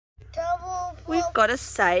We've got to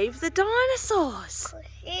save the dinosaurs.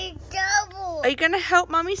 Are you going to help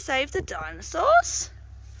Mummy save the dinosaurs?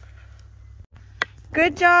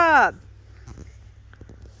 Good job.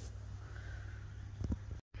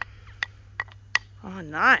 Oh,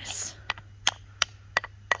 nice.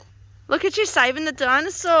 Look at you saving the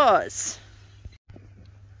dinosaurs.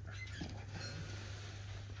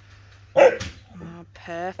 Oh,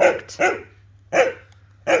 perfect. Come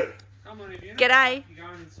on, if you're not G'day. you're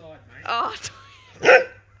going inside, mate. Oh,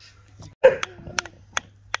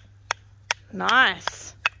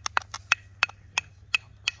 nice.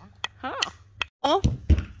 Oh. Oh.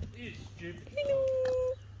 You stupid.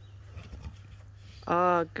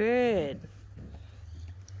 Oh, good.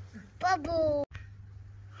 Bubble.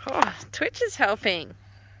 Oh, Twitch is helping.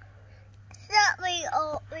 Sorry,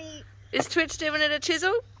 Is Twitch doing it a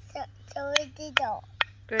chisel? sorry, didn't.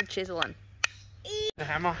 Good chiseling. The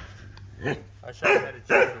hammer. I showed you how to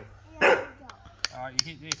chisel. Alright, you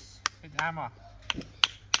hit this. Hit the hammer.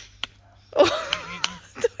 Oh.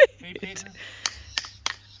 Keep hitting.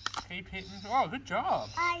 Keep hitting. Oh, good job.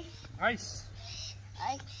 Ace.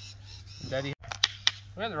 Daddy.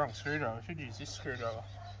 We had the wrong screwdriver. We should use this screwdriver.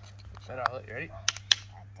 Better, you ready?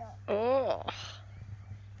 Oh.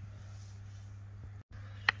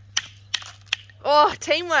 Oh,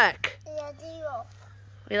 teamwork.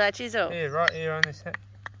 We like chisel. Here, right here on this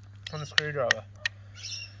on the screwdriver.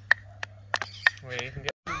 Where you can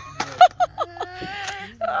get.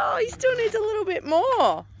 Oh, he still needs a little bit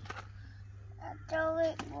more.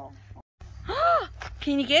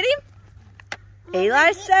 Can you get him?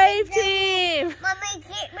 Eli saved him. Mummy,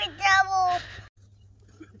 keep me double.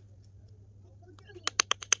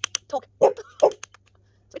 Talk.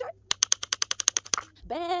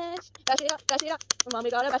 Bash it up, bash it up. Mommy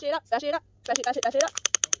gotta bash it up, bash it up, bash it, bash it, bash it up.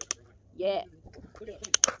 Yeah.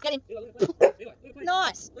 Get him.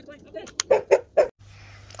 Nice.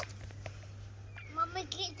 Mummy,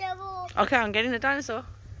 keep double. Okay, I'm getting the dinosaur.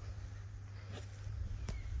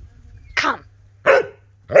 Come. The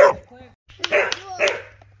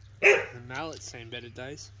mallet's seen better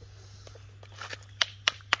days.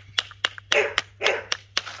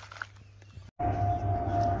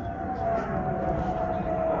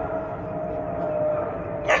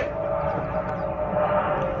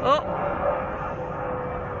 Oh.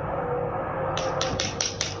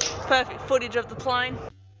 Perfect footage of the plane.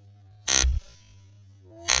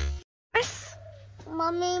 Yes.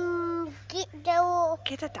 Mummy, keep double.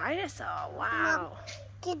 Get a dinosaur. Wow.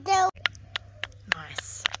 Keep double.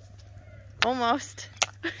 Nice. Almost.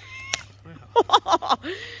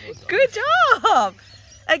 Good job.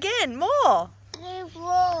 Again, more. Keep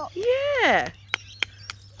roll. Yeah.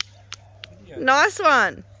 Nice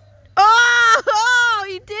one. Oh,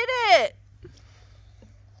 you did it.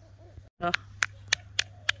 Oh.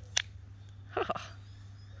 Double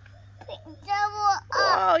up.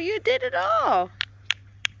 Oh, you did it all.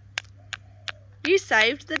 You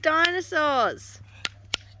saved the dinosaurs.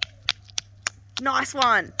 Nice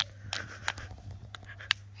one.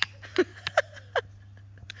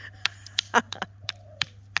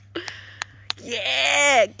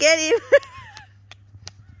 Yeah, get him.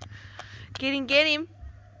 Get him.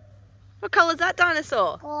 What colour's that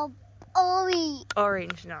dinosaur? Orange.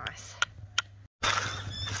 Orange, nice.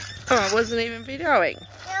 Oh, I wasn't even videoing.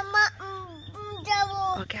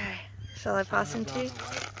 Double. Okay, shall I pass him to you?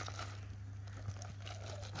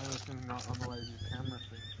 I was not on the way to the camera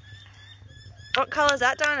thing. What colour's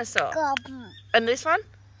that dinosaur? Come. And this one?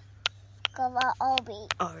 Come on,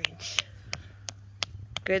 Orange.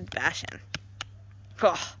 Good bashing.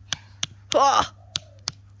 Oh. Oh.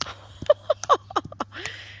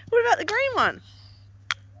 What about the green one?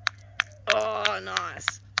 Oh,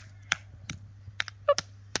 nice.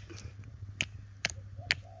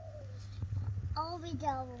 Orange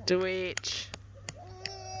double. Twitch.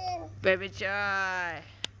 Baby Joy.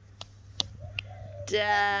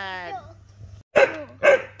 Dad. Do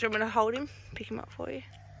you want me to hold him? Pick him up for you?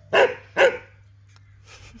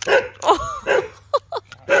 Oh.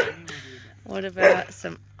 What about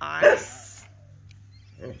some ice?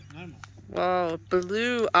 Whoa,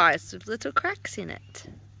 blue ice with little cracks in it.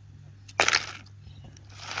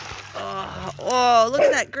 Oh, look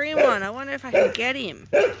at that green one. I wonder if I can get him.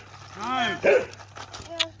 No.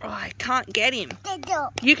 Oh, I can't get him.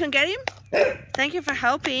 You can get him? Thank you for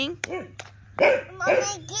helping. Mommy,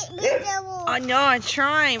 get me double. I know, I'm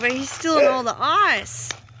trying, but he's still in all the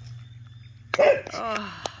ice.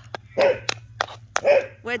 Oh.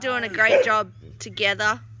 We're doing a great job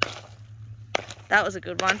together. That was a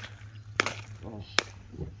good one.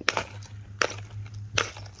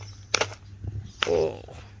 Oh.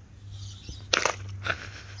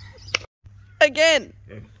 again.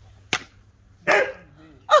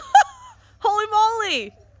 Holy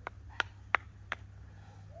moly!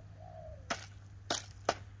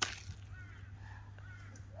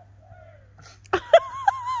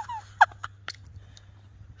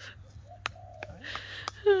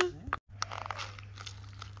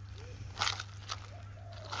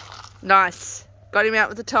 Nice. Got him out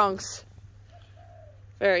with the tongs.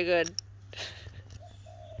 Very good.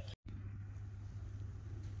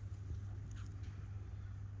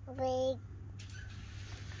 Big.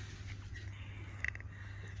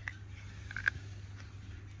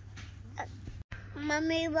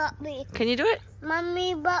 Mommy bought me. Can you do it?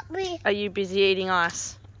 Mommy bought me. Are you busy eating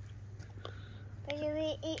ice?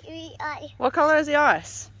 Baby, I. What colour is the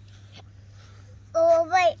ice? Oh,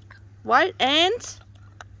 wait. White and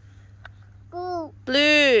Ooh.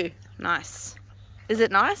 blue. Nice. Is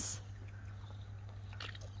it nice?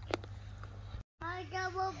 I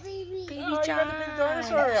got a baby. Baby Oh, you got the big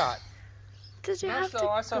dinosaur out. Did you Smash have the the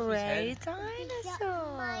ice off his grey head.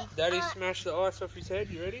 dinosaur? Daddy smashed the ice off his head.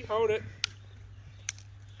 You ready? Hold it.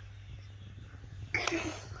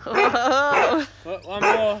 Oh. Oh,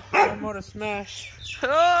 one more to smash.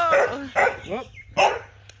 Oh. Whoop.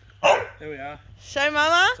 There we are. Show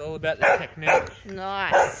Mama. It's all about the technique.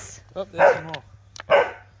 Nice. Oh, there's some more.